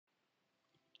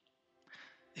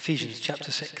Ephesians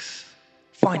chapter 6.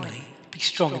 Finally, be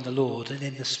strong in the Lord and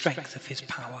in the strength of his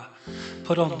power.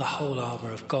 Put on the whole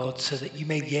armour of God so that you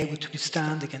may be able to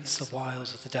withstand against the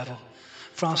wiles of the devil.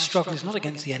 For our struggle is not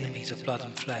against the enemies of blood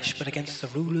and flesh, but against the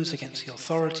rulers, against the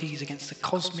authorities, against the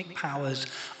cosmic powers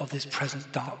of this present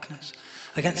darkness,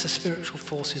 against the spiritual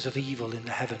forces of evil in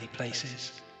the heavenly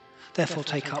places. Therefore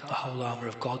take up the whole armour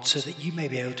of God so that you may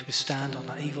be able to withstand on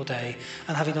that evil day,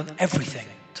 and having done everything,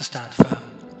 to stand firm.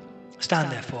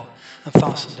 Stand therefore, and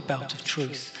fasten the belt of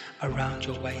truth around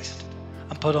your waist,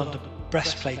 and put on the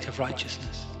breastplate of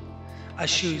righteousness. As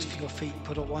shoes for your feet,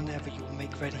 put on whatever you will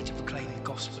make ready to proclaim the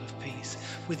gospel of peace.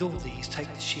 With all these,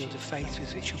 take the shield of faith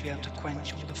with which you'll be able to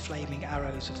quench all the flaming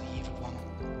arrows of the evil one.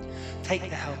 Take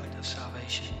the helmet of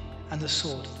salvation and the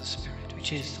sword of the Spirit,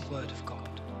 which is the word of God.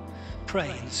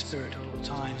 Pray in the Spirit at all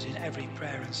times, in every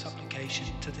prayer and supplication.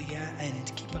 To the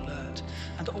end keep alert,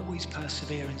 and always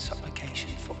persevere in supplication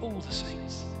for all the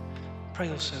saints. Pray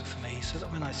also for me, so that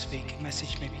when I speak, a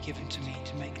message may be given to me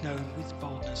to make known with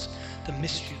boldness the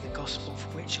mystery of the gospel, for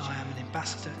which I am an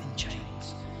ambassador in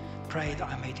chains. Pray that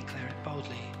I may declare it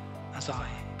boldly, as I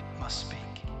must speak.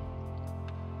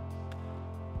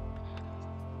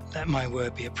 Let my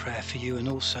word be a prayer for you, and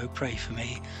also pray for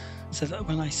me, so that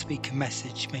when I speak, a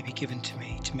message may be given to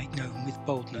me to make known with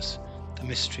boldness the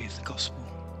mystery of the gospel.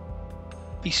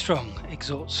 Be strong,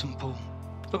 exhorts St. Paul.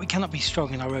 But we cannot be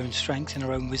strong in our own strength, in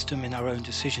our own wisdom, in our own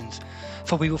decisions,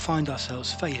 for we will find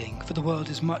ourselves failing, for the world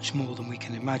is much more than we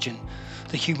can imagine.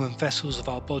 The human vessels of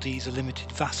our bodies a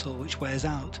limited vassal which wears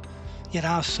out. Yet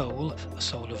our soul, a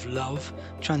soul of love,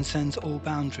 transcends all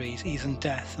boundaries, even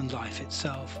death and life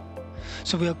itself.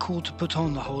 So we are called to put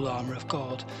on the whole armour of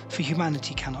God, for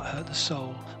humanity cannot hurt the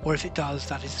soul, or if it does,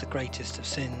 that is the greatest of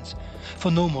sins.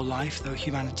 For normal life, though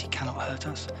humanity cannot hurt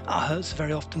us, our hurts are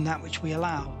very often that which we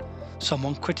allow.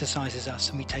 Someone criticises us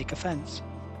and we take offence.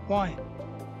 Why?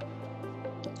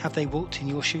 Have they walked in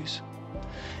your shoes?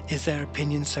 Is their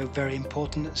opinion so very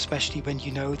important, especially when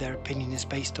you know their opinion is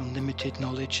based on limited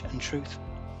knowledge and truth?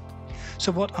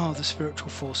 So what are the spiritual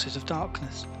forces of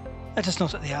darkness? Let us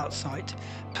not at the outset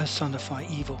personify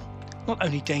evil, not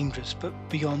only dangerous but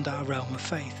beyond our realm of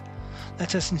faith.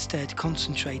 Let us instead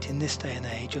concentrate in this day and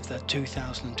age of the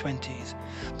 2020s,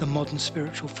 the modern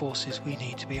spiritual forces we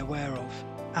need to be aware of.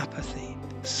 Apathy,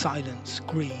 silence,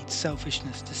 greed,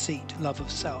 selfishness, deceit, love of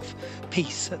self,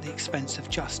 peace at the expense of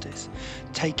justice,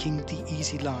 taking the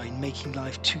easy line, making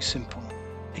life too simple,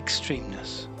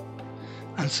 extremeness.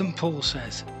 And St. Paul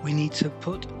says we need to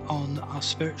put on our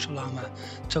spiritual armour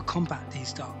to combat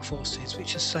these dark forces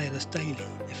which assail us daily,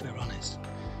 if we're honest.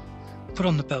 Put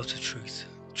on the belt of truth.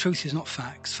 Truth is not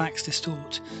facts. Facts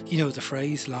distort. You know the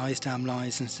phrase, lies, damn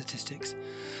lies and statistics.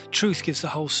 Truth gives the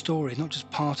whole story, not just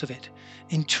part of it.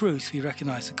 In truth, we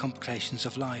recognise the complications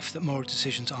of life, that moral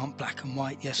decisions aren't black and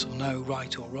white, yes or no,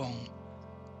 right or wrong.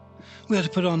 We are to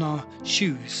put on our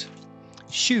shoes.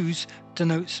 Shoes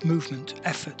denotes movement,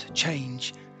 effort,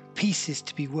 change. Peace is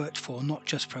to be worked for, not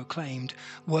just proclaimed.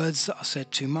 Words that are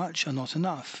said too much are not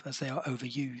enough, as they are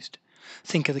overused.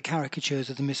 Think of the caricatures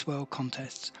of the Miss World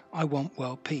contests. I want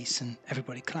world peace, and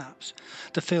everybody claps.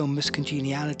 The film Miss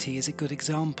Congeniality is a good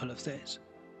example of this.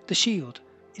 The Shield.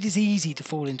 It is easy to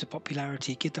fall into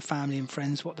popularity, give the family and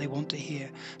friends what they want to hear,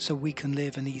 so we can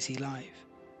live an easy life.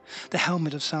 The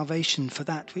helmet of salvation, for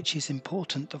that which is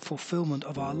important, the fulfillment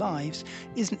of our lives,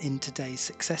 isn't in today's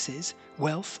successes,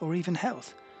 wealth or even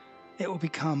health. It will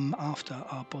become after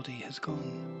our body has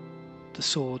gone. The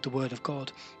sword, the word of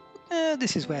God.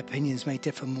 This is where opinions may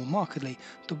differ more markedly.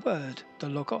 The word, the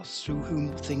logos, through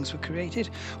whom things were created,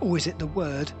 or is it the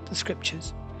word, the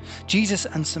scriptures? Jesus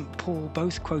and St. Paul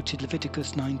both quoted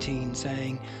Leviticus 19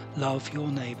 saying, love your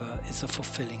neighbour is the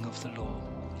fulfilling of the law.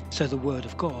 So the word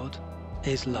of God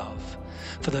is love.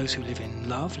 For those who live in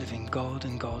love, live in God,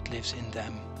 and God lives in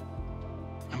them.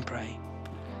 And pray.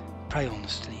 Pray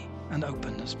honestly and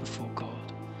openness before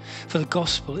God. For the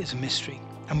gospel is a mystery,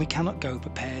 and we cannot go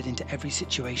prepared into every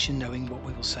situation knowing what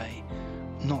we will say.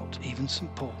 Not even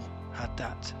St. Paul had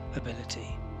that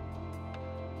ability.